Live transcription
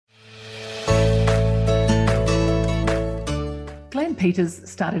Peters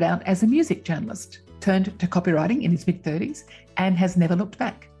started out as a music journalist, turned to copywriting in his mid-30s and has never looked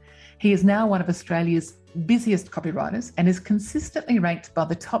back. He is now one of Australia's busiest copywriters and is consistently ranked by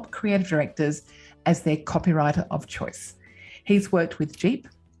the top creative directors as their copywriter of choice. He's worked with Jeep,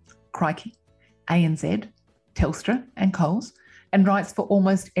 Crikey, ANZ, Telstra and Coles, and writes for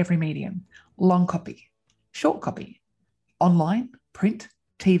almost every medium: long copy, short copy, online, print,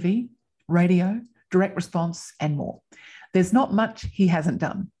 TV, radio, direct response, and more. There's not much he hasn't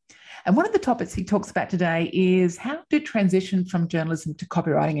done. And one of the topics he talks about today is how to transition from journalism to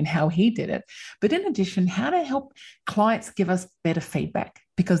copywriting and how he did it. But in addition, how to help clients give us better feedback,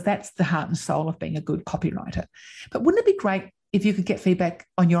 because that's the heart and soul of being a good copywriter. But wouldn't it be great if you could get feedback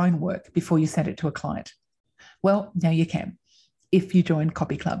on your own work before you send it to a client? Well, now you can, if you join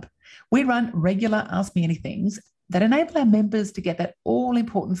Copy Club. We run regular Ask Me Anythings that enable our members to get that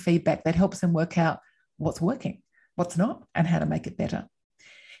all-important feedback that helps them work out what's working, what's not, and how to make it better.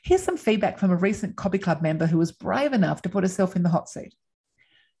 Here's some feedback from a recent Copy Club member who was brave enough to put herself in the hot seat.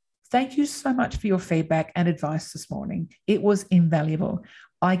 Thank you so much for your feedback and advice this morning. It was invaluable.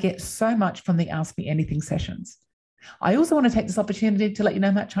 I get so much from the Ask Me Anything sessions. I also want to take this opportunity to let you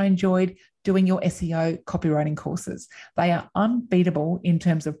know how much I enjoyed doing your SEO copywriting courses. They are unbeatable in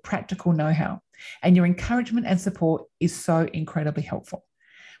terms of practical know-how, and your encouragement and support is so incredibly helpful.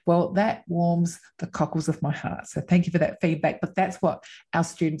 Well, that warms the cockles of my heart. So thank you for that feedback. But that's what our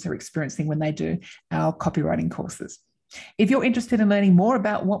students are experiencing when they do our copywriting courses. If you're interested in learning more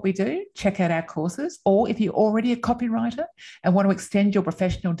about what we do, check out our courses. Or if you're already a copywriter and want to extend your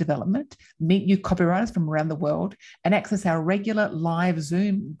professional development, meet new copywriters from around the world, and access our regular live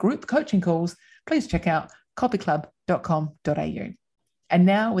Zoom group coaching calls, please check out copyclub.com.au. And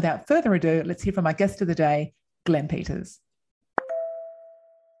now, without further ado, let's hear from our guest of the day, Glenn Peters.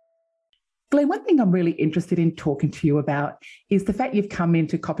 Glenn, one thing I'm really interested in talking to you about is the fact you've come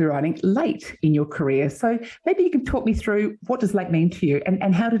into copywriting late in your career. So maybe you can talk me through, what does late mean to you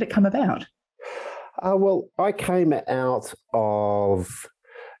and how did it come about? Well, I came out of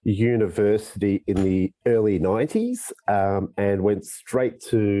university in the early 90s and went straight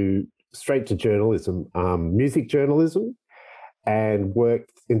to journalism, music journalism, and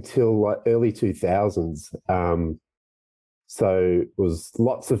worked until like early 2000s. So it was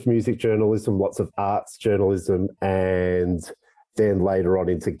lots of music journalism, lots of arts journalism, and then later on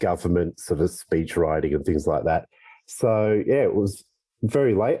into government sort of speech writing and things like that. So yeah, it was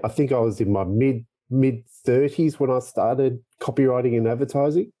very late. I think I was in my mid 30s when I started copywriting and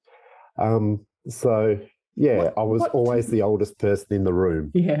advertising. So yeah, I was always the oldest person in the room.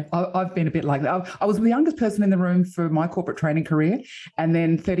 Yeah, I've been a bit like that. I was the youngest person in the room for my corporate training career. And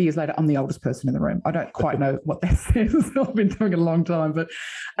then 30 years later, I'm the oldest person in the room. I don't quite know what that says. I've been doing it a long time. But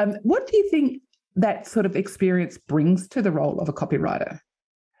what do you think that sort of experience brings to the role of a copywriter?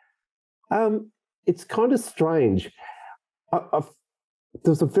 It's kind of strange. There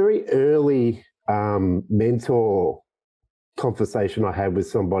was a very early mentor conversation I had with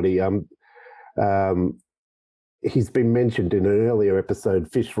somebody. He's been mentioned in an earlier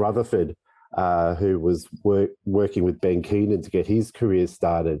episode, Fish Rutherford, who was working with Ben Keenan to get his career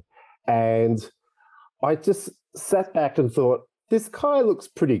started. And I just sat back and thought, this guy looks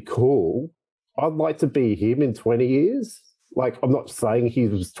pretty cool. I'd like to be him in 20 years. Like, I'm not saying he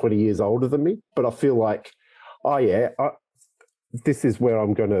was 20 years older than me, but I feel like, oh yeah, this is where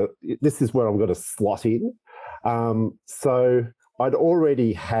I'm gonna slot in. So I'd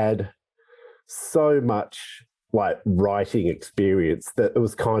already had so much like writing experience that it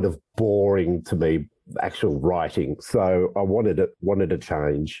was kind of boring to me, actual writing. So I wanted a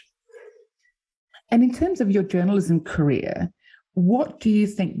change. And in terms of your journalism career, what do you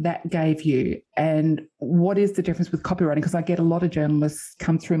think that gave you? And what is the difference with copywriting? Because I get a lot of journalists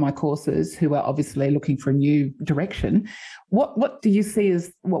come through my courses who are obviously looking for a new direction. What do you see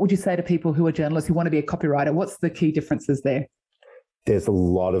as, what would you say to people who are journalists who want to be a copywriter? What's the key differences there? There's a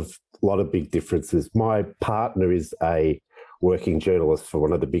lot of big differences. My partner is a working journalist for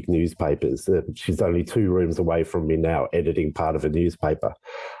one of the big newspapers. She's only 2 rooms away from me now, editing part of a newspaper.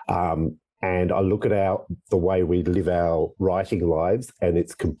 And I look at the way we live our writing lives, and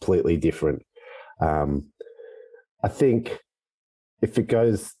it's completely different. I think if it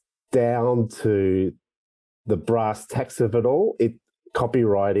goes down to the brass tacks of it all,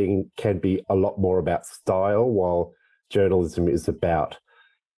 copywriting can be a lot more about style, while journalism is about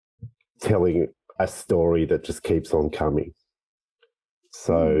telling a story that just keeps on coming.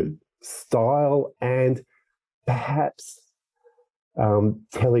 So style and perhaps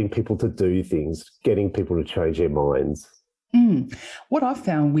telling people to do things, getting people to change their minds. What I've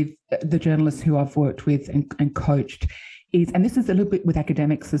found with the journalists who I've worked with and coached is, and this is a little bit with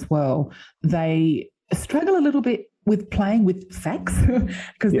academics as well, they struggle a little bit with playing with facts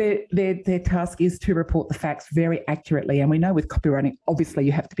because their task is to report the facts very accurately. And we know with copywriting, obviously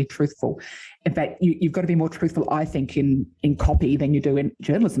you have to be truthful. In fact, you've got to be more truthful, I think, in copy than you do in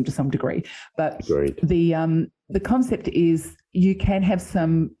journalism to some degree. But the concept is you can have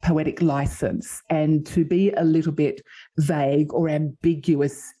some poetic license and to be a little bit vague or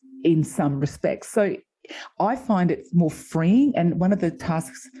ambiguous in some respects. So I find it more freeing. And one of the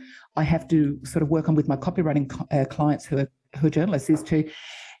tasks I have to sort of work on with my copywriting clients who are journalists is to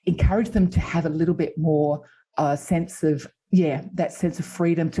encourage them to have a little bit more sense of, that sense of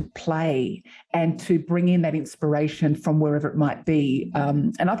freedom to play and to bring in that inspiration from wherever it might be.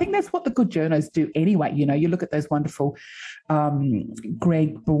 And I think that's what the good journos do anyway. You know, you look at those wonderful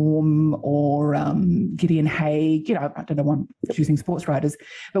Greg Baum or Gideon Haigh, you know, I don't know why I'm choosing sports writers,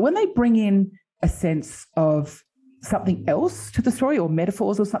 but when they bring in a sense of something else to the story or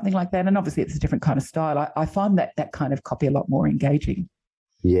metaphors or something like that, and obviously it's a different kind of style, I find that kind of copy a lot more engaging.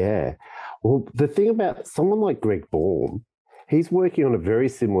 Yeah. Well, the thing about someone like Greg Baum, he's working on a very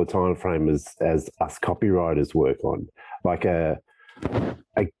similar time frame as us copywriters work on. Like a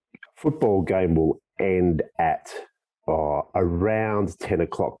football game will end at around 10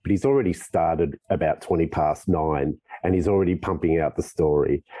 o'clock, but he's already started about 20 past 9 and he's already pumping out the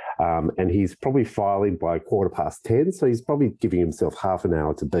story. And he's probably filing by 10:15. So he's probably giving himself half an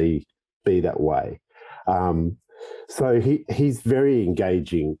hour to be that way. So he's very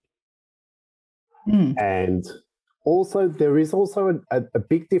engaging. And also there is also a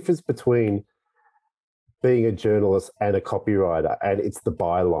big difference between being a journalist and a copywriter, and it's the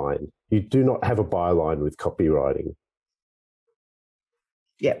byline. You do not have a byline with copywriting.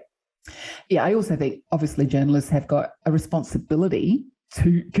 Yeah, I also think obviously journalists have got a responsibility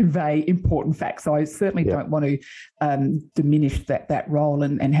to convey important facts. So I certainly don't want to diminish that role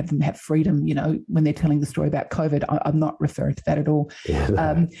and have them have freedom, you know, when they're telling the story about COVID. I'm not referring to that at all.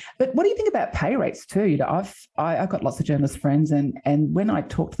 But what do you think about pay rates too? You know, I've got lots of journalist friends, and when I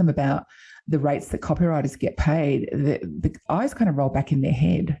talk to them about the rates that copywriters get paid, the eyes kind of roll back in their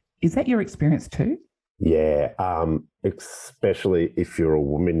head. Is that your experience too? Yeah, especially if you're a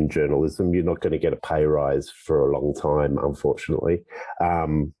woman in journalism, you're not going to get a pay rise for a long time, unfortunately.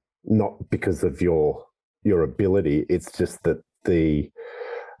 Not because of your ability, it's just that the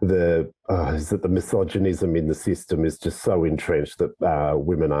misogynism in the system is just so entrenched that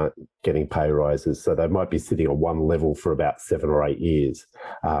women aren't getting pay rises. So they might be sitting on one level for about 7 or 8 years.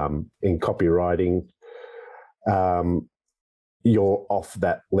 In copywriting, you're off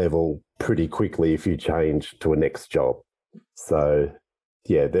that level pretty quickly if you change to a next job. So,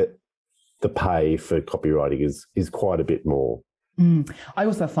 yeah, the pay for copywriting is quite a bit more. I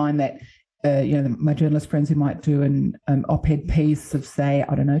also find that, my journalist friends who might do an op-ed piece of, say,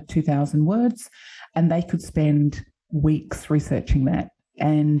 2,000 words, and they could spend weeks researching that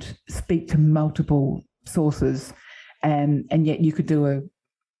and speak to multiple sources, and yet you could do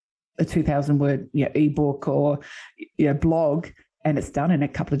a 2,000 word ebook or blog, and it's done in a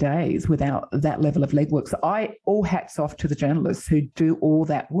couple of days without that level of legwork. So all hats off to the journalists who do all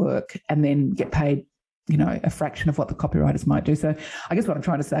that work and then get paid, a fraction of what the copywriters might do. So I guess what I'm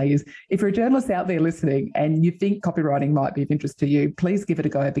trying to say is, if you're a journalist out there listening and you think copywriting might be of interest to you, please give it a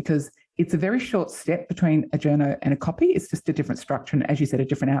go, because it's a very short step between a journo and a copy. It's just a different structure and, as you said, a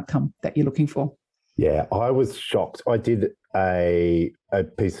different outcome that you're looking for. Yeah, I was shocked. I did a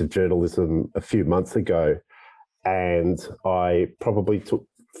piece of journalism a few months ago, and I probably took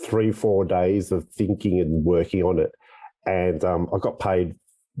 3-4 days of thinking and working on it. And I got paid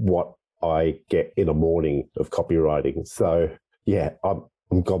what I get in a morning of copywriting. So, yeah, I'm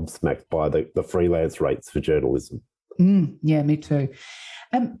gobsmacked by the freelance rates for journalism. Yeah, me too.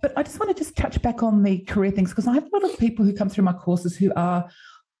 But I just want to touch back on the career things, because I have a lot of people who come through my courses who are,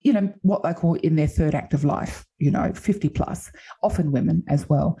 what they call in their third act of life, 50 plus, often women as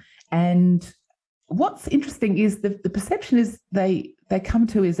well. And what's interesting is the perception is they come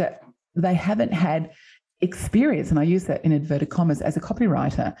to is that they haven't had experience, and I use that in inverted commas, as a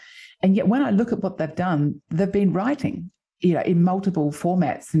copywriter. And yet when I look at what they've done, they've been writing, in multiple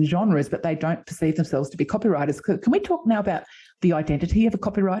formats and genres, but they don't perceive themselves to be copywriters. Can we talk now about the identity of a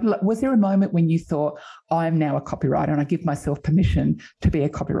copywriter? Was there a moment when you thought, I'm now a copywriter and I give myself permission to be a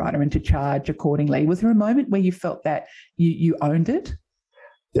copywriter and to charge accordingly? Was there a moment where you felt that you owned it?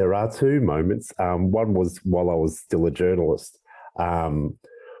 There are two moments. One was while I was still a journalist,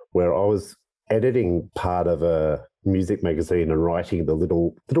 where I was editing part of a music magazine and writing the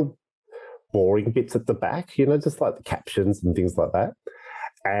little boring bits at the back, just like the captions and things like that.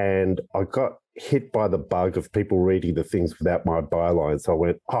 And I got hit by the bug of people reading the things without my byline. So I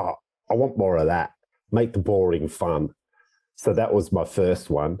went, I want more of that. Make the boring fun. So that was my first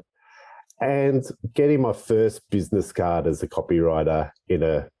one. And getting my first business card as a copywriter in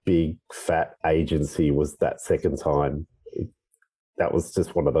a big, fat agency was that second time. That was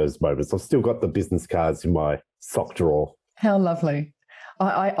just one of those moments. I've still got the business cards in my sock drawer. How lovely.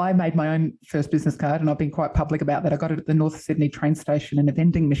 I made my own first business card, and I've been quite public about that. I got it at the North Sydney train station in a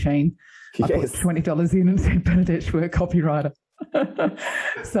vending machine. Yes. I put $20 in and said, Bernadette Schwer, copywriter.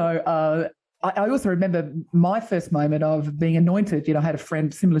 So I also remember my first moment of being anointed. You know, I had a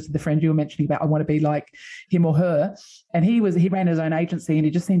friend similar to the friend you were mentioning about, I want to be like him or her. And he ran his own agency, and he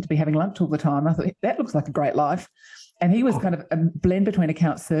just seemed to be having lunch all the time. I thought, that looks like a great life. And he was kind of a blend between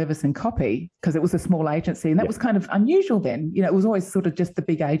account service and copy, because it was a small agency. And that was kind of unusual then. You know, it was always sort of just the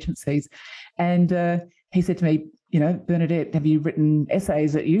big agencies. And he said to me, you know, Bernadette, have you written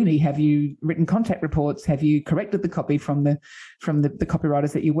essays at uni? Have you written contact reports? Have you corrected the copy from the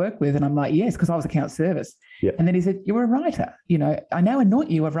copywriters that you work with? And I'm like, yes, because I was account service. Yep. And then he said, you're a writer. You know, I now anoint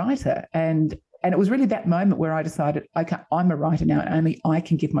you a writer. And it was really that moment where I decided, okay, I'm a writer now, and only I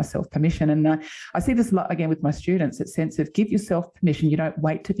can give myself permission. And I see this a lot again with my students, that sense of give yourself permission. You don't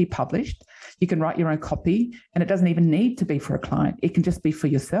wait to be published. You can write your own copy, and it doesn't even need to be for a client. It can just be for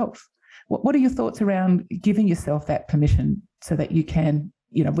yourself. What are your thoughts around giving yourself that permission so that you can,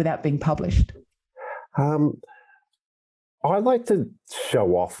 you know, without being published? I like to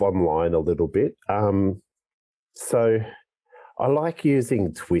show off online a little bit. So I like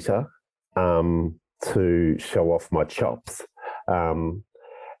using Twitter to show off my chops. And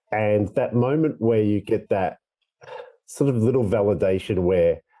that moment where you get that sort of little validation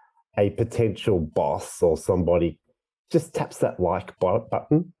where a potential boss or somebody just taps that like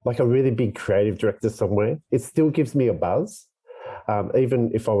button, like a really big creative director somewhere, it still gives me a buzz. Even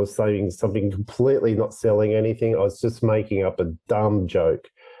if I was saying something completely not selling anything, I was just making up a dumb joke.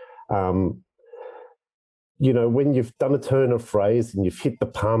 You know, when you've done a turn of phrase and you've hit the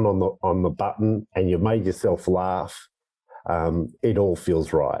pun on the button and you've made yourself laugh, it all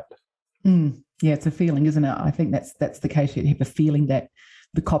feels right. Yeah, it's a feeling, isn't it? I think that's the case. You have a feeling that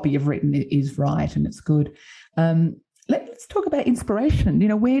the copy you've written is right and it's good. Let's talk about inspiration. You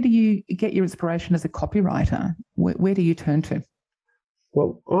know, where do you get your inspiration as a copywriter? Where do you turn to?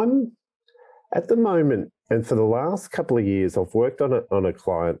 Well, I'm at the moment, and for the last couple of years, I've worked on a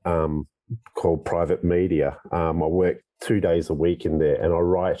client called Private Media. I work 2 days a week in there, and I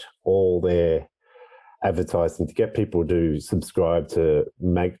write all their advertising to get people to subscribe to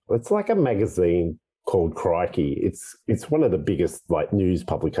it's like a magazine called Crikey. It's one of the biggest like news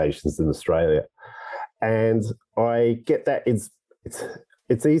publications in Australia. And I get that it's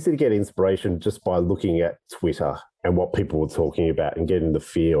easy to get inspiration just by looking at Twitter and what people were talking about and getting the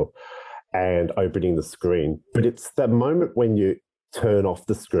feel and opening the screen. But it's that moment when you turn off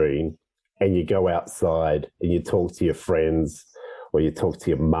the screen and you go outside and you talk to your friends, or you talk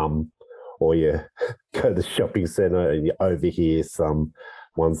to your mum, or you go to the shopping centre and you overhear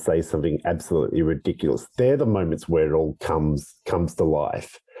someone say something absolutely ridiculous. They're the moments where it all comes to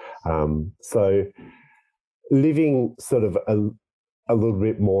life. So living sort of a little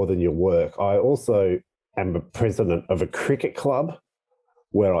bit more than your work. I also am a president of a cricket club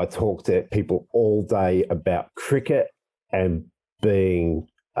where I talk to people all day about cricket and being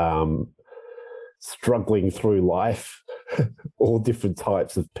struggling through life, all different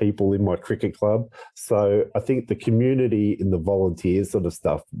types of people in my cricket club. So I think the community and the volunteer sort of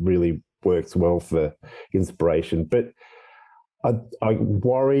stuff really works well for inspiration. But I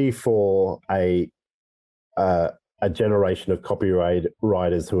worry for a generation of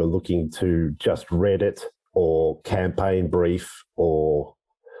copywriters who are looking to just Reddit or campaign brief or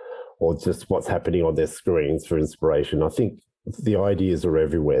just what's happening on their screens for inspiration. I think the ideas are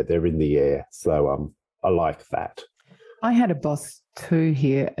everywhere. They're in the air. So I like that. I had a boss too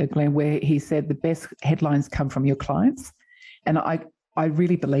here, Glenn, where he said the best headlines come from your clients. And I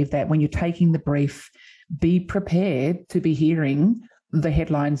really believe that when you're taking the brief, be prepared to be hearing the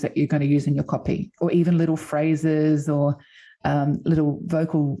headlines that you're going to use in your copy, or even little phrases or little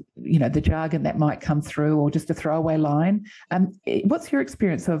vocal, you know, the jargon that might come through, or just a throwaway line. What's your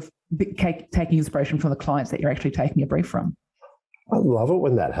experience of taking inspiration from the clients that you're actually taking a brief from? I love it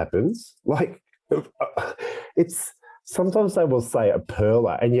when that happens. Like, it's sometimes they will say a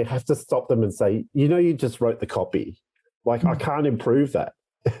perler and you have to stop them and say, you know, you just wrote the copy. Like, I can't improve that.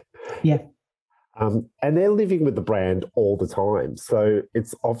 Yeah. And they're living with the brand all the time. So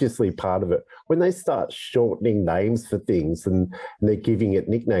it's obviously part of it. When they start shortening names for things and they're giving it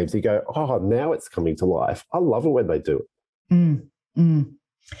nicknames, you go, oh, now it's coming to life. I love it when they do it.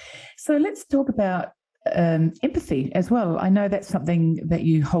 So let's talk about empathy as well. I know that's something that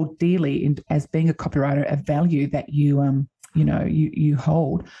you hold dearly as being a copywriter, a value that you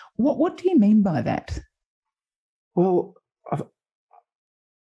hold. What do you mean by that? Well,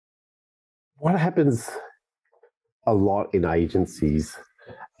 what happens a lot in agencies,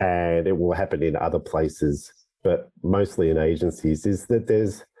 and it will happen in other places, but mostly in agencies, is that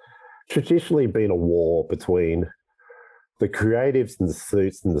there's traditionally been a war between the creatives and the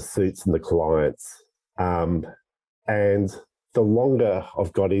suits and the suits and the clients. And the longer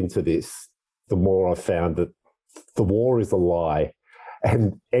I've got into this, the more I've found that the war is a lie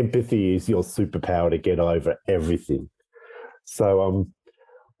and empathy is your superpower to get over everything. So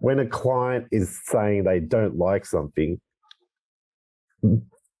when a client is saying they don't like something,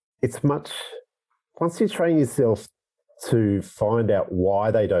 it's much, once you train yourself to find out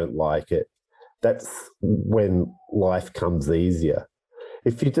why they don't like it, that's when life comes easier.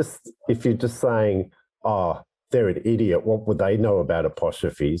 If you're just saying, oh, they're an idiot, what would they know about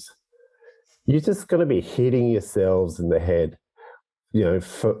apostrophes? You're just going to be hitting yourselves in the head,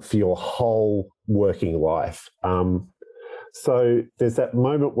 for your whole working life. So there's that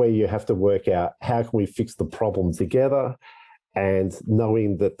moment where you have to work out how can we fix the problem together, and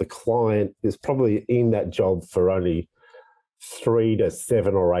knowing that the client is probably in that job for only 3 to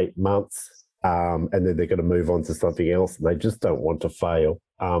 7 or 8 months, and then they're going to move on to something else, and they just don't want to fail.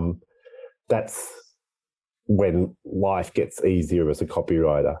 That's when life gets easier as a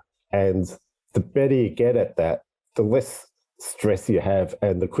copywriter. And the better you get at that, the less stress you have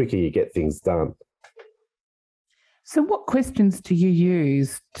and the quicker you get things done. So what questions do you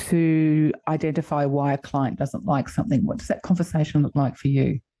use to identify why a client doesn't like something? What does that conversation look like for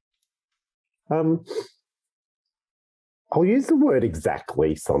you? I'll use the word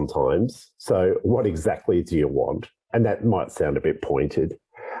exactly sometimes. So what exactly do you want? And that might sound a bit pointed.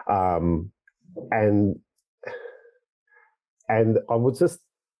 And I would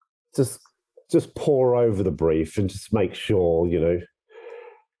just pour over the brief and just make sure,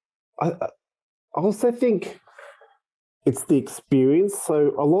 I also think it's the experience.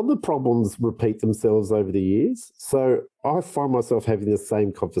 So a lot of the problems repeat themselves over the years. So I find myself having the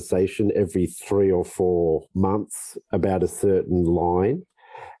same conversation every 3 or 4 months about a certain line.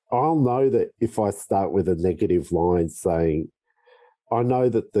 I'll know that if I start with a negative line saying, I know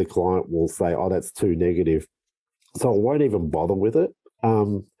that the client will say, oh, that's too negative. So I won't even bother with it.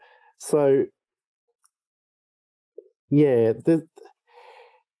 So, yeah,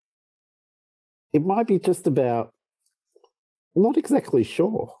 it might be just about, I'm not exactly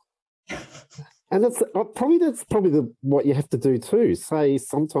sure. And that's probably what you have to do too. Say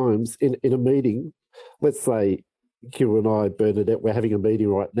sometimes in a meeting, let's say you and I, Bernadette, we're having a meeting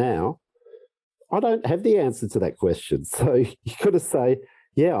right now. I don't have the answer to that question. So you got to say,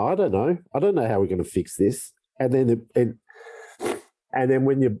 yeah, I don't know. I don't know how we're going to fix this. And then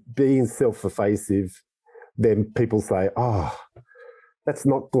when you're being self-effacing, then people say, oh, that's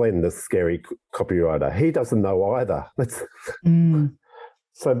not Glenn, the scary copywriter. He doesn't know either.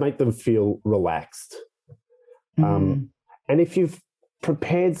 So make them feel relaxed. And if you've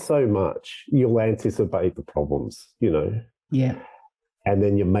prepared so much, you'll anticipate the problems, Yeah. And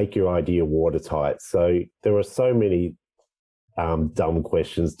then you make your idea watertight. So there are so many dumb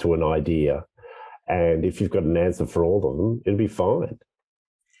questions to an idea. And if you've got an answer for all of them, it'll be fine.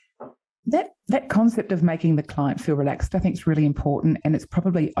 That concept of making the client feel relaxed, I think, is really important, and it's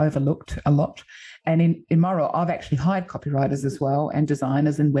probably overlooked a lot. And in my role, I've actually hired copywriters as well, and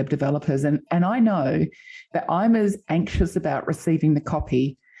designers and web developers. And I know that I'm as anxious about receiving the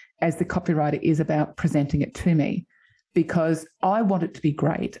copy as the copywriter is about presenting it to me, because I want it to be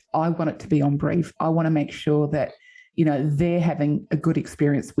great. I want it to be on brief. I want to make sure that, they're having a good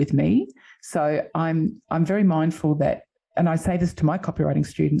experience with me. So I'm very mindful that, and I say this to my copywriting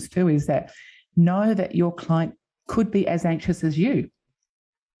students too, is that know that your client could be as anxious as you.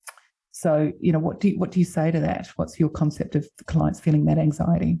 So, what do you say to that? What's your concept of the clients feeling that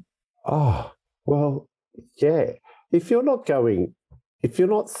anxiety? Oh, well, yeah. If you're not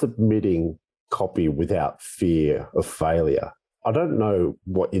submitting copy without fear of failure, I don't know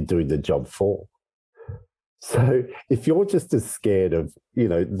what you're doing the job for. So if you're just as scared of,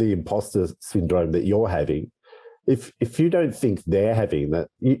 the imposter syndrome that you're having, if you don't think they're having that,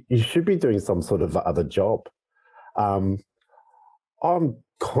 you should be doing some sort of other job. I'm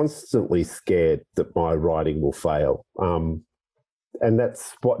constantly scared that my writing will fail. And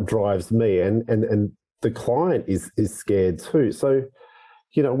that's what drives me. And the client is scared too. So,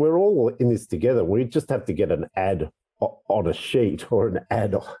 we're all in this together. We just have to get an ad on a sheet or an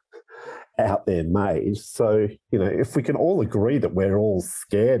ad out there made. So, if we can all agree that we're all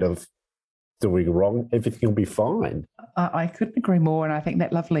scared of doing wrong, everything will be fine. I couldn't agree more. And I think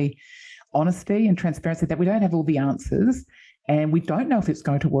that lovely honesty and transparency that we don't have all the answers and we don't know if it's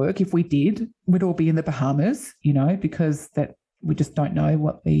going to work. If we did, we'd all be in the Bahamas, because that we just don't know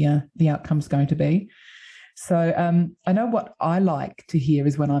what the outcome's going to be. So I know what I like to hear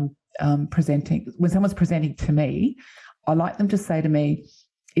is when I'm presenting, when someone's presenting to me, I like them to say to me,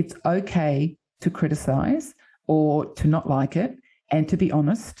 it's okay to criticize or to not like it and to be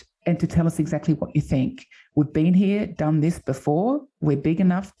honest and to tell us exactly what you think. We've been here, done this before. We're big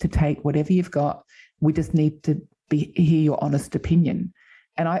enough to take whatever you've got. We just need to hear your honest opinion.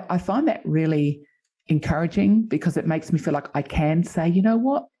 And I find that really encouraging because it makes me feel like I can say, you know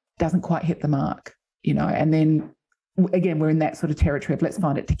what, doesn't quite hit the mark, and then again, we're in that sort of territory of let's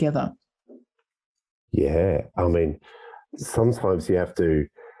find it together. Yeah. I mean, sometimes you have to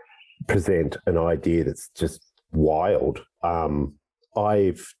present an idea that's just wild.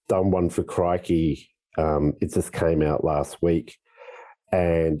 I've done one for Crikey. It just came out last week,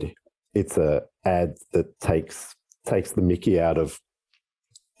 and it's a ad that takes the mickey out of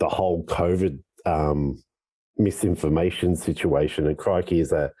the whole COVID misinformation situation. And Crikey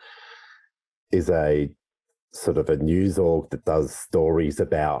is a sort of a news org that does stories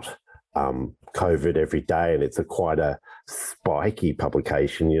about COVID every day, and it's quite a spiky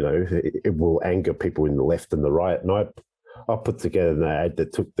publication. It will anger people in the left and the right. And I put together an ad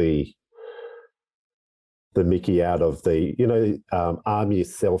that took the mickey out of the arm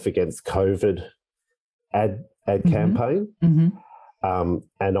yourself against COVID ad campaign, and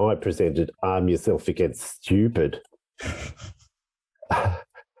I presented arm yourself against stupid,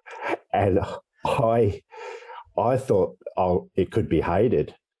 and I thought it could be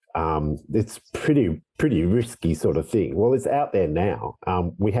hated. It's pretty risky sort of thing. Well, it's out there now.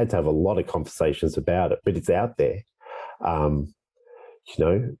 We had to have a lot of conversations about it, but it's out there.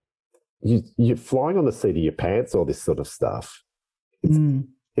 You're flying on the seat of your pants, all this sort of stuff.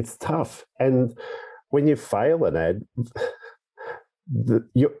 It's tough. And when you fail an ad,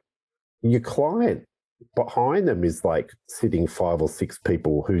 your client behind them is like sitting 5 or 6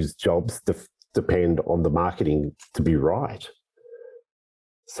 people whose jobs depend on the marketing to be right.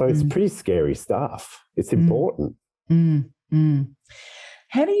 So it's pretty scary stuff. It's important.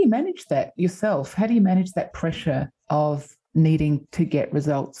 How do you manage that yourself? How do you manage that pressure of needing to get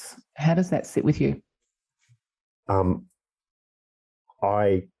results? How does that sit with you?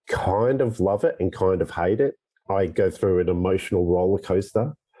 I kind of love it and kind of hate it. I go through an emotional roller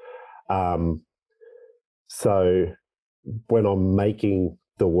coaster. So when I'm making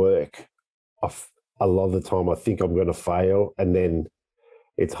the work, a lot of the time I think I'm going to fail, and then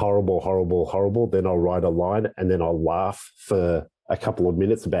it's horrible, horrible, horrible. Then I'll write a line and then I'll laugh for a couple of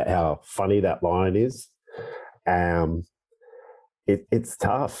minutes about how funny that line is. It's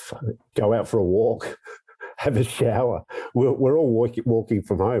tough. Go out for a walk, have a shower. We're all walking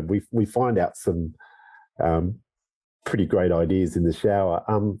from home. We find out some pretty great ideas in the shower.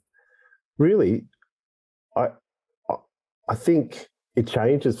 Really, I think it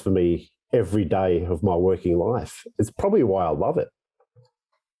changes for me every day of my working life. It's probably why I love it,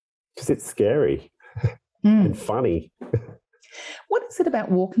 because it's scary and funny. What is it about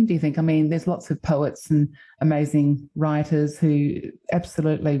walking, do you think? I mean, there's lots of poets and amazing writers who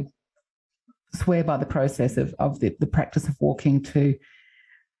absolutely swear by the process of the practice of walking to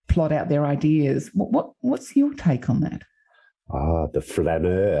plot out their ideas. What's your take on that? The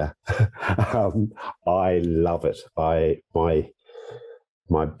flaneur. I love it.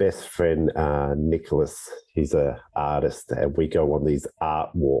 My best friend, Nicholas, he's an artist, and we go on these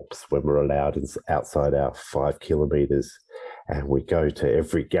art walks when we're allowed outside our 5 kilometres, and we go to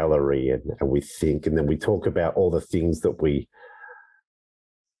every gallery and we think, and then we talk about all the things that we've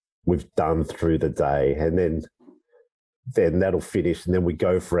done through the day, and then that'll finish, and then we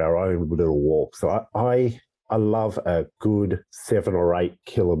go for our own little walk. So I love a good 7 or 8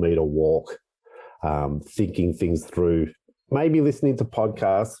 kilometre walk, thinking things through. Maybe listening to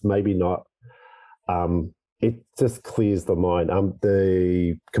podcasts, maybe not. It just clears the mind.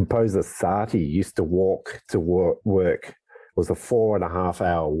 The composer Satie used to walk to work. It was a 4.5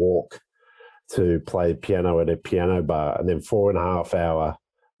 hour walk to play piano at a piano bar, and then 4.5 hour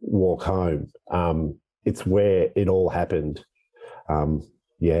walk home. It's where it all happened. But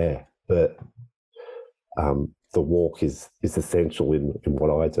the walk is essential in what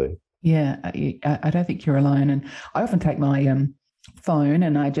I do. Yeah, I don't think you're alone. And I often take my phone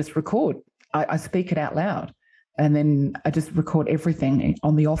and I just record. I speak it out loud. And then I just record everything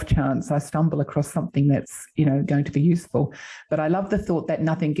on the off chance I stumble across something that's, going to be useful. But I love the thought that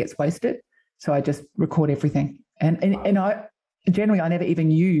nothing gets wasted. So I just record everything. And I generally, I never even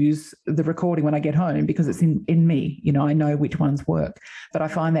use the recording when I get home because it's in me. I know which ones work. But I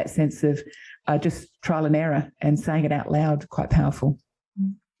find that sense of just trial and error and saying it out loud quite powerful.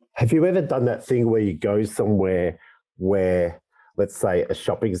 Have you ever done that thing where you go somewhere where, let's say, a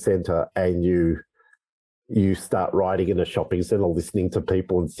shopping centre, and you start writing in a shopping centre, listening to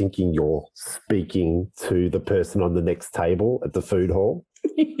people and thinking you're speaking to the person on the next table at the food hall?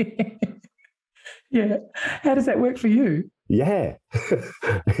 Yeah. How does that work for you? Yeah.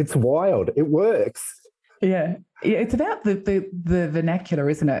 It's wild. It works. Yeah. It's about the vernacular,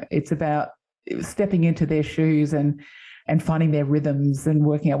 isn't it? It's about stepping into their shoes and finding their rhythms and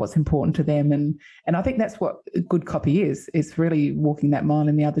working out what's important to them. And I think that's what good copy is. It's really walking that mile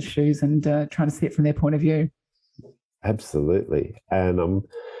in the other's shoes and trying to see it from their point of view. Absolutely. And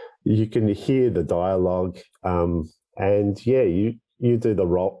you can hear the dialogue. And yeah, you do the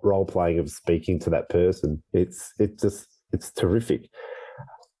role playing of speaking to that person. It's terrific.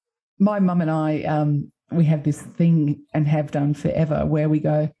 My mum and I, we have this thing and have done forever where we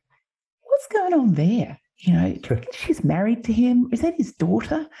go, what's going on there? Do you reckon she's married to him? Is that his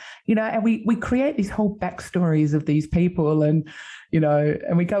daughter? And we create these whole backstories of these people and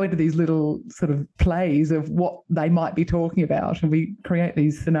we go into these little sort of plays of what they might be talking about. And we create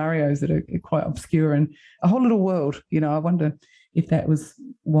these scenarios that are quite obscure and a whole little world. I wonder if that was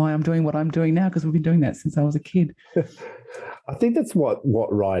why I'm doing what I'm doing now, because we've been doing that since I was a kid. I think that's what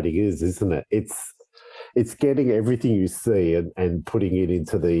writing is, isn't it? It's getting everything you see and putting it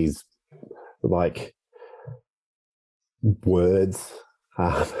into these like words,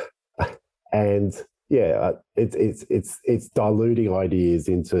 and yeah, it's diluting ideas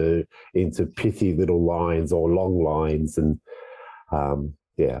into pithy little lines or long lines, and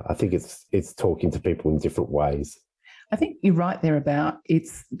yeah, I think it's talking to people in different ways. I think you're right there about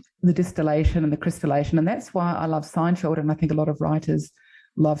it's the distillation and the crystallation, and that's why I love Seinfeld, and I think a lot of writers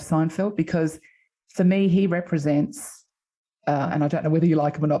love Seinfeld, because for me he represents, and I don't know whether you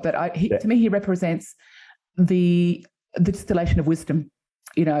like him or not, but to me he represents the distillation of wisdom.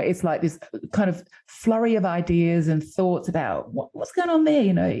 It's like this kind of flurry of ideas and thoughts about what's going on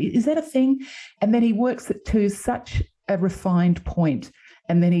there. Is that a thing? And then he works it to such a refined point,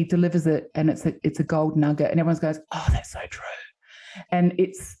 and then he delivers it, and it's a gold nugget, and everyone goes, "Oh, that's so true." And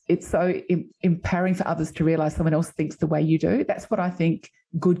it's so empowering for others to realize someone else thinks the way you do. That's what I think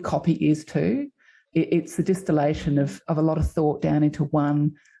good copy is too. It's a distillation of a lot of thought down into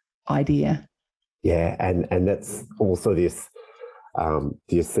one idea. Yeah, and that's also this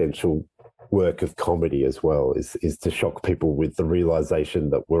the essential work of comedy as well, is to shock people with the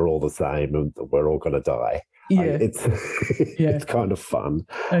realization that we're all the same and that we're all going to die. Yeah, it's kind of fun.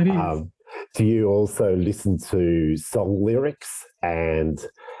 It is. Do you also listen to song lyrics and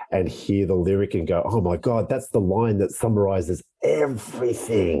hear the lyric and go, "Oh my God, that's the line that summarizes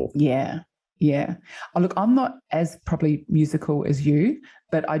everything"? Yeah. Oh, look, I'm not as probably musical as you,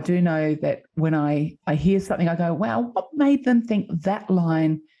 but I do know that when I hear something, I go, wow, what made them think that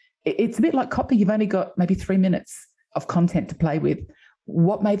line? It's a bit like copy. You've only got maybe 3 minutes of content to play with.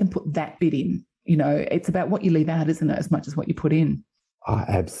 What made them put that bit in? It's about what you leave out, isn't it, as much as what you put in? Oh,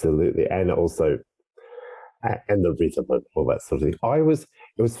 absolutely. And also, and the rhythm and all that sort of thing.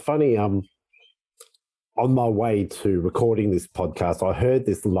 It was funny, on my way to recording this podcast, I heard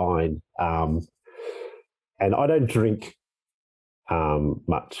this line, and I don't drink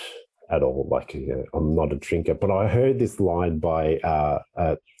much at all. Like, I'm not a drinker, but I heard this line by a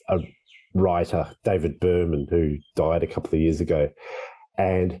writer, David Berman, who died a couple of years ago.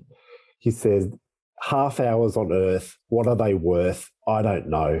 And he says, "Half hours on Earth, what are they worth? I don't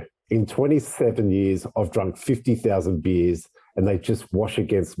know. In 27 years, I've drunk 50,000 beers, and they just wash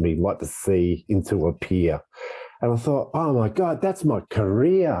against me like the sea into a pier." And I thought, oh my God, that's my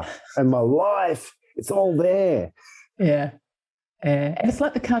career and my life. It's all there. Yeah. And it's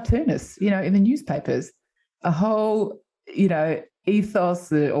like the cartoonists, in the newspapers, a whole,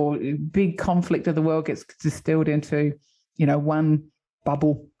 ethos or big conflict of the world gets distilled into, one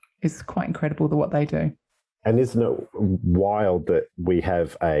bubble. It's quite incredible what they do. And isn't it wild that we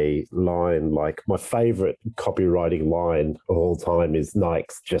have a line like, my favourite copywriting line of all time is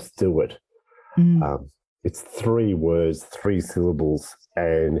Nike's "Just Do It." It's 3 words, 3 syllables,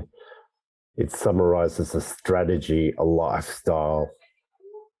 and it summarises a strategy, a lifestyle,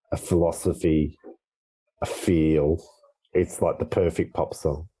 a philosophy, a feel. It's like the perfect pop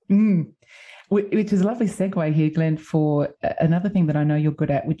song. Which is a lovely segue here, Glenn, for another thing that I know you're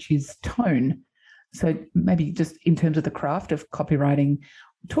good at, which is tone. So maybe just in terms of the craft of copywriting,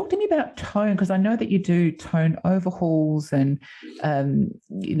 talk to me about tone, because I know that you do tone overhauls and,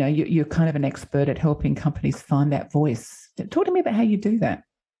 you're kind of an expert at helping companies find that voice. Talk to me about how you do that.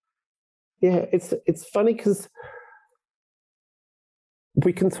 Yeah, it's funny because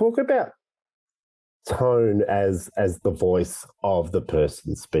we can talk about tone as the voice of the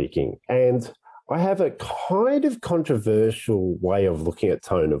person speaking. And I have a kind of controversial way of looking at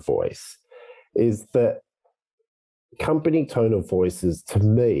tone of voice, is that company tone of voices, to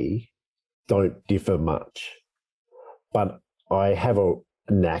me, don't differ much. But I have a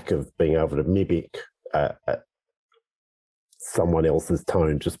knack of being able to mimic someone else's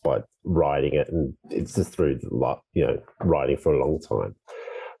tone just by writing it. And it's just through, writing for a long time.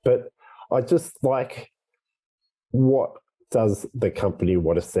 But I just like, what does the company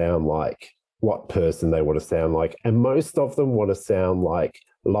want to sound like? What person they want to sound like? And most of them want to sound like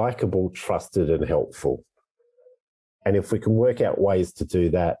likable, trusted, and helpful. And if we can work out ways to do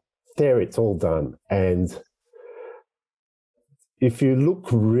that, it's all done. And if you look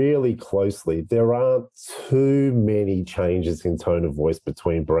really closely, there aren't too many changes in tone of voice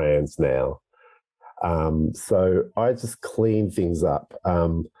between brands now. So I just clean things up.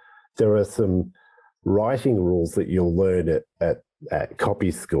 There are some writing rules that you'll learn at copy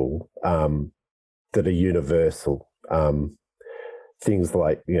school that are universal. Things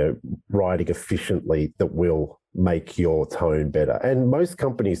like, writing efficiently that will make your tone better. And most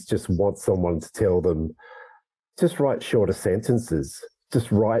companies just want someone to tell them, just write shorter sentences,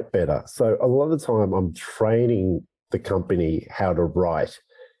 just write better. So a lot of the time I'm training the company how to write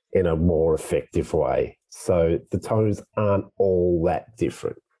in a more effective way. So the tones aren't all that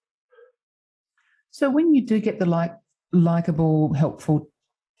different. So when you do get the likable, helpful,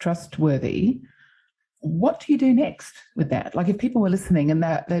 trustworthy, what do you do next with that? Like if people were listening and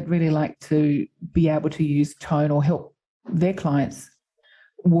they'd really like to be able to use tone or help their clients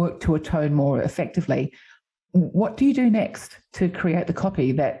work to a tone more effectively, what do you do next to create the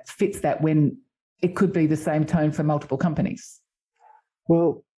copy that fits that when it could be the same tone for multiple companies?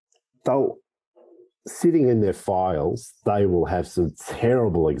 Well, they'll, sitting in their files, they will have some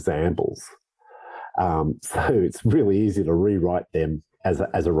terrible examples. So it's really easy to rewrite them as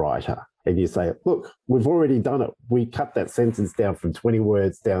a writer. And you say, look, we've already done it. We cut that sentence down from 20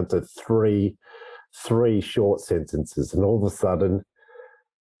 words down to three short sentences. And all of a sudden,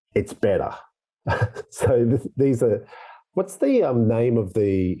 it's better. So these are, what's the name of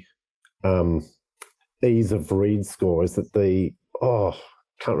the ease of read score? Is it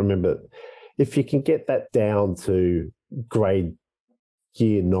can't remember. If you can get that down to grade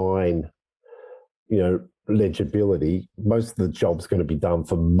year 9, legibility, most of the job's going to be done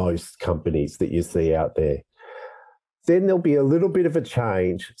for most companies that you see out there. Then there'll be a little bit of a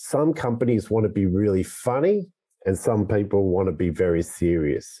change. Some companies want to be really funny and some people want to be very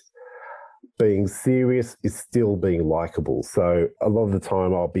serious. Being serious is still being likable. So a lot of the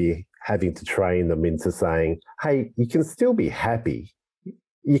time I'll be having to train them into saying, hey, you can still be happy.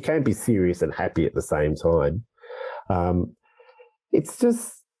 You can be serious and happy at the same time. It's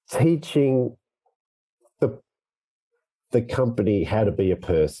just teaching the company how to be a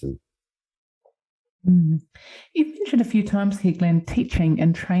person. You've mentioned a few times here, Glenn, teaching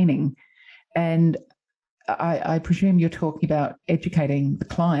and training. And I presume you're talking about educating the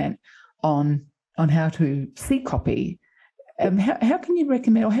client on how to see copy. How can you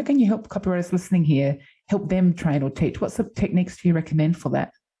recommend, or how can you help copywriters listening here, help them train or teach? What sort of techniques do you recommend for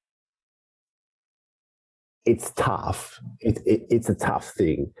that? It's tough. It's a tough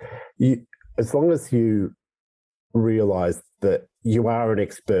thing. As long as you realize that you are an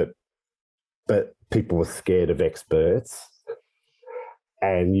expert, but people are scared of experts,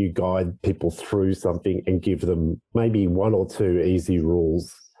 and you guide people through something and give them maybe 1 or 2 easy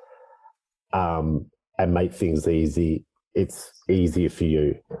rules, and make things easy, it's easier for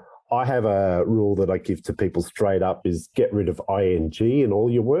you. I have a rule that I give to people straight up is get rid of ing in all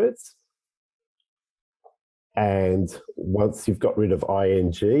your words. And once you've got rid of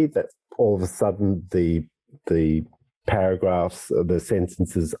ing, that all of a sudden the paragraphs, the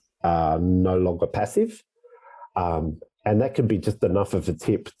sentences are no longer passive. And that can be just enough of a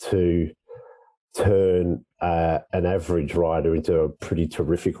tip to turn an average writer into a pretty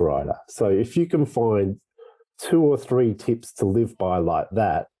terrific writer. So if you can find 2 or 3 tips to live by like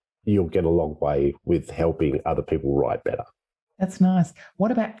that, you'll get a long way with helping other people write better. That's nice. What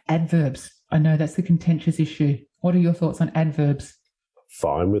about adverbs? I know that's a contentious issue. What are your thoughts on adverbs?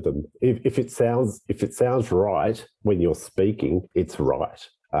 Fine with them. If it sounds right when you're speaking, it's right.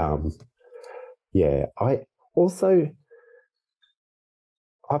 I'm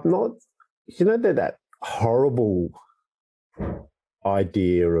not you know, that horrible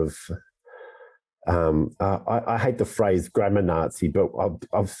idea of, I hate the phrase grammar Nazi, but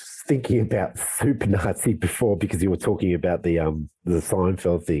I was thinking about super Nazi before because you were talking about the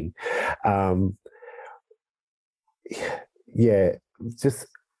Seinfeld thing. Yeah, just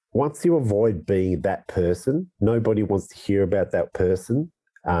once you avoid being that person, nobody wants to hear about that person.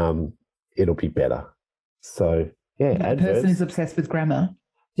 It'll be better. So yeah, The person who's obsessed with grammar.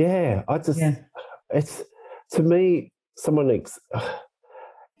 Yeah, it's to me,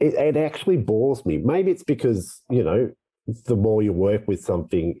 it actually bores me. Maybe it's because, you know, the more you work with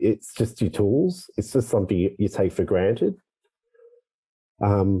something, it's just your tools. It's just something you take for granted.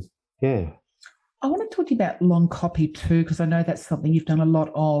 Yeah. I want to talk to you about long copy too, because I know that's something you've done a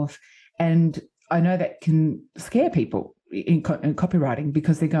lot of. And I know that can scare people in copywriting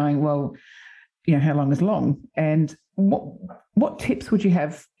because they're going, well, you know, how long is long? And what tips would you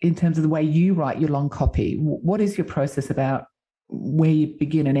have in terms of the way you write your long copy? What is your process about where you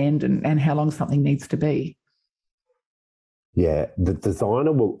begin and end and how long something needs to be? Yeah, the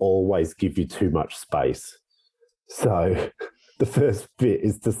designer will always give you too much space. So the first bit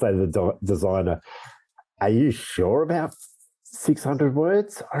is to say to the designer, are you sure about 600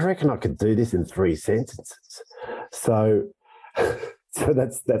 words? I reckon I could do this in 3 sentences. So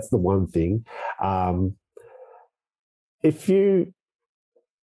that's the one thing. If you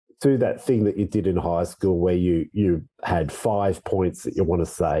do that thing that you did in high school where you had 5 points that you want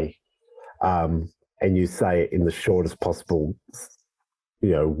to say, and you say it in the shortest possible,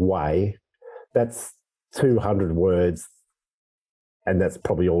 you know, way, that's 200 words, and that's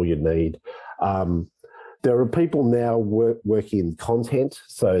probably all you need. There are people now working in content,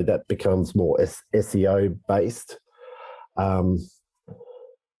 so that becomes more SEO based.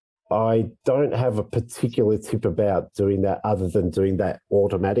 I don't have a particular tip about doing that other than doing that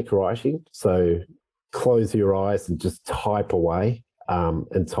automatic writing. So close your eyes and just type away,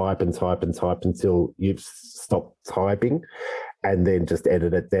 and type and type and type until you've stopped typing, and then just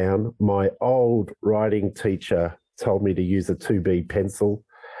edit it down. My old writing teacher told me to use a 2B pencil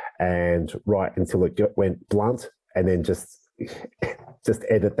and write until it went blunt, and then just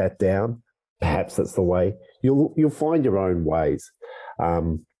edit that down. Perhaps that's the way. You'll find your own ways.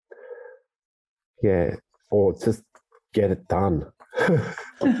 Yeah, or just get it done.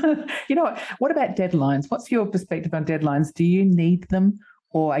 You know what about deadlines? What's your perspective on deadlines? Do you need them,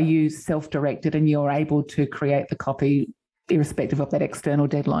 or are you self-directed and you're able to create the copy irrespective of that external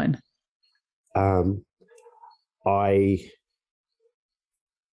deadline?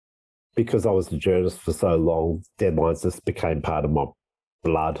 Because I was a journalist for so long, deadlines just became part of my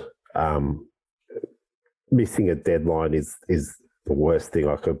blood. Missing a deadline is the worst thing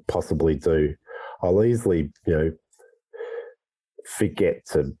I could possibly do. I'll easily, you know, forget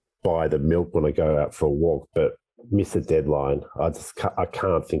to buy the milk when I go out for a walk, but miss a deadline. I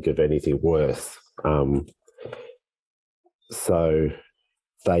can't think of anything worse. So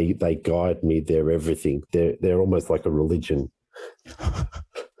they guide me. They're everything. They're almost like a religion.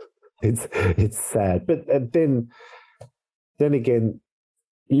 It's sad, but then again,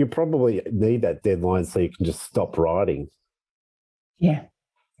 you probably need that deadline so you can just stop writing. Yeah.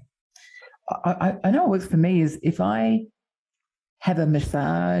 I know what works for me is if I have a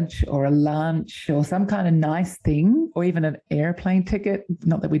massage or a lunch or some kind of nice thing, or even an airplane ticket,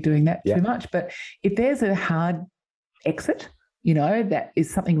 not that we're doing that too much, but if there's a hard exit, you know, that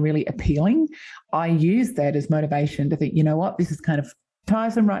is something really appealing, I use that as motivation to think, you know what, this is kind of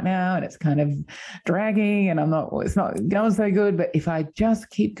tiresome right now and it's kind of dragging and it's not going so good, but if I just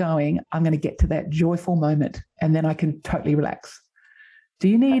keep going, I'm going to get to that joyful moment and then I can totally relax. Do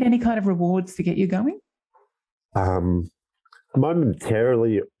you need any kind of rewards to get you going?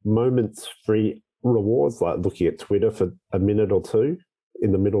 Moments-free rewards, like looking at Twitter for a minute or two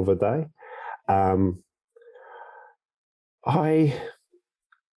in the middle of a day. I'm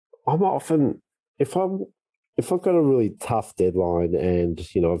often, if I've got a really tough deadline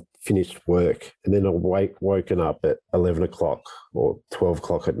and, you know, I've finished work and then I've woken up at 11 o'clock or 12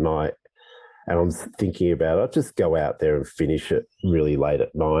 o'clock at night and I'm thinking about it, I'll just go out there and finish it really late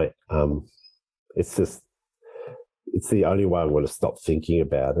at night. It's the only way I'm going to stop thinking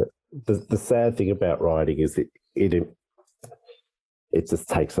about it. The sad thing about writing is it just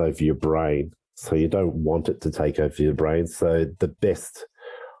takes over your brain. So you don't want it to take over your brain. So the best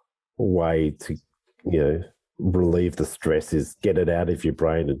way to, you know, relieve the stress is get it out of your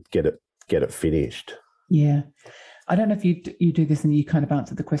brain and get it finished. Yeah. I don't know if you do this and you kind of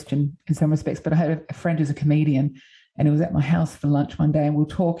answered the question in some respects, but I had a friend who's a comedian and he was at my house for lunch one day and we were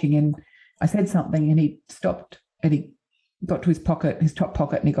talking and I said something and he stopped and he got to his pocket, his top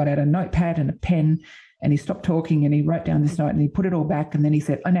pocket, and he got out a notepad and a pen, and he stopped talking and he wrote down this note and he put it all back, and then he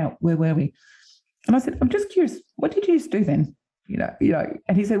said, "Oh, now where were we?" And I said, "I'm just curious, what did you just do then?"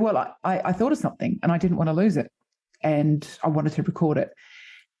 And he said, "Well, I thought of something and I didn't want to lose it, and I wanted to record it."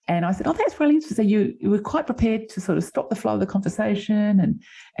 And I said, "Oh, that's really interesting. So you were quite prepared to sort of stop the flow of the conversation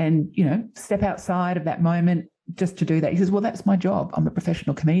and step outside of that moment just to do that." He says, "Well, that's my job. I'm a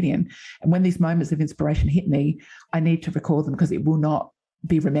professional comedian. And when these moments of inspiration hit me, I need to record them because it will not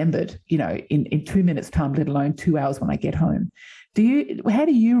be remembered, in 2 minutes time, let alone 2 hours when I get home." How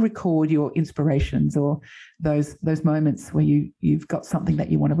do you record your inspirations or those moments where you've got something that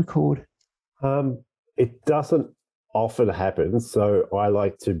you want to record? It doesn't often happen, so I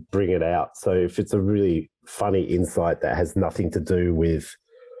like to bring it out. So if it's a really funny insight that has nothing to do with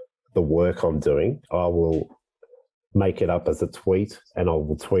the work I'm doing, I will make it up as a tweet and I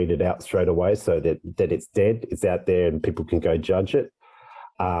will tweet it out straight away so that it's dead, it's out there and people can go judge it.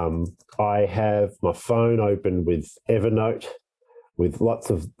 I have my phone open with Evernote with lots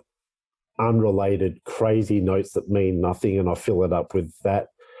of unrelated crazy notes that mean nothing, and I fill it up with that.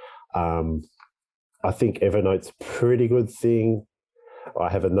 I think Evernote's a pretty good thing. I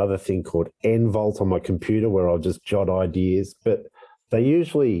have another thing called Envault on my computer where I'll just jot ideas, but they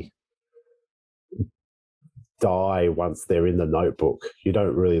usually die once they're in the notebook. You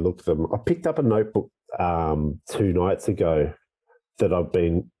don't really look at them. I picked up a notebook 2 nights ago that I've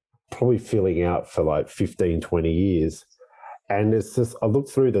been probably filling out for like 15, 20 years. And it's just, I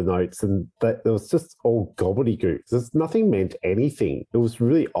looked through the notes and it was just all gobbledygook. Nothing meant anything. It was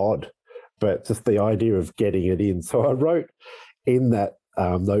really odd, but just the idea of getting it in. So I wrote in that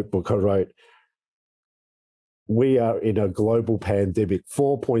notebook, I wrote, "We are in a global pandemic.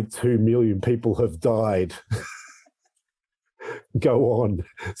 4.2 million people have died." Go on.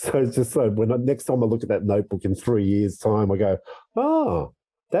 So it's just so next time I look at that notebook in 3 years' time, I go, "Oh,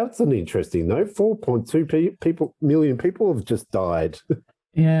 that's an interesting note. 4.2 million people have just died."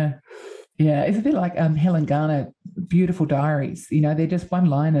 Yeah. Yeah. It's a bit like Helen Garner, Beautiful Diaries. They're just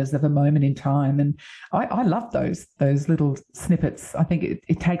one-liners of a moment in time. And I love those little snippets. I think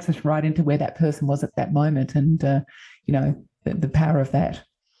it takes us right into where that person was at that moment and, the power of that.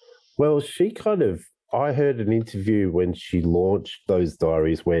 Well, I heard an interview when she launched those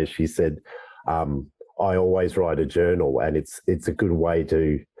diaries where she said, "I always write a journal, and it's a good way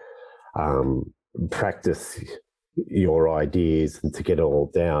to practice your ideas and to get it all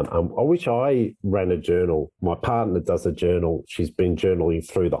down." I wish I ran a journal. My partner does a journal. She's been journaling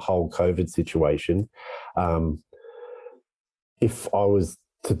through the whole COVID situation. If I was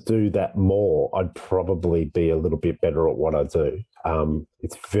to do that more, I'd probably be a little bit better at what I do.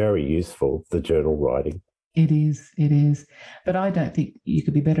 It's very useful, the journal writing. It is. But I don't think you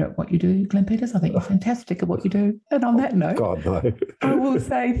could be better at what you do, Glenn Peters. I think you're fantastic at what you do. And on that note, God, no. I will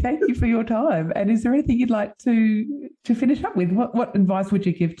say thank you for your time. And is there anything you'd like to finish up with? What advice would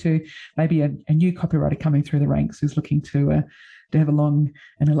you give to maybe a new copywriter coming through the ranks who's looking to have a long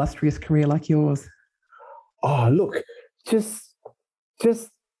and illustrious career like yours? Oh, look, just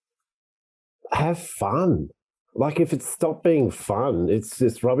have fun. Like, if it stopped being fun, it's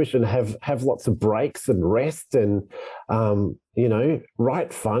just rubbish, and have lots of breaks and rest and,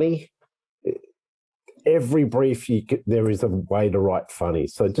 write funny. Every brief there is a way to write funny.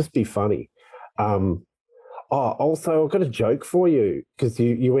 So just be funny. Also, I've got a joke for you because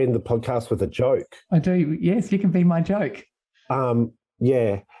you end the podcast with a joke. I do. Yes, you can be my joke.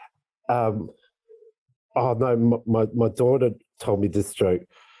 Yeah. Oh, no, my daughter told me this joke.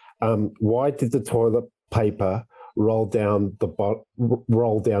 Why did the toilet paper roll down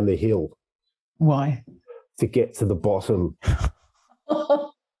the hill? Why? To get to the bottom.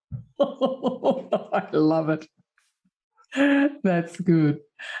 I love it. That's good.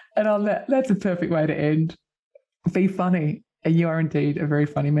 And on that's a perfect way to end. Be funny. And you are indeed a very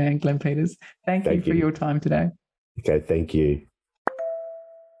funny man, Glenn Peters. Thank you for your time today. Okay, thank you.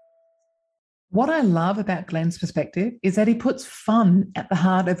 What I love about Glenn's perspective is that he puts fun at the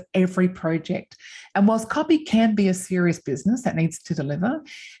heart of every project. And whilst copy can be a serious business that needs to deliver,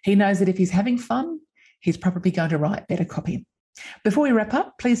 he knows that if he's having fun, he's probably going to write better copy. Before we wrap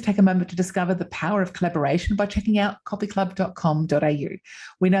up, please take a moment to discover the power of collaboration by checking out copyclub.com.au.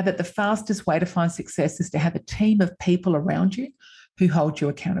 We know that the fastest way to find success is to have a team of people around you who hold you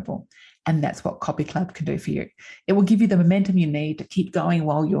accountable. And that's what Copy Club can do for you. It will give you the momentum you need to keep going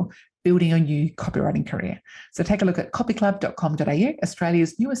while you're building a new copywriting career. So take a look at copyclub.com.au,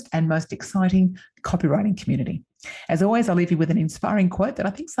 Australia's newest and most exciting copywriting community. As always, I'll leave you with an inspiring quote that I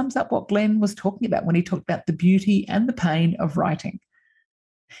think sums up what Glenn was talking about when he talked about the beauty and the pain of writing.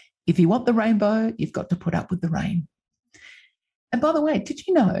 If you want the rainbow, you've got to put up with the rain. And by the way, did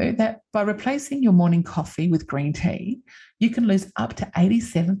you know that by replacing your morning coffee with green tea, you can lose up to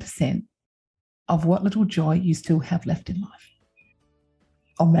 87% of what little joy you still have left in life?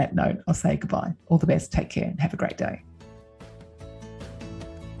 On that note, I'll say goodbye. All the best. Take care and have a great day.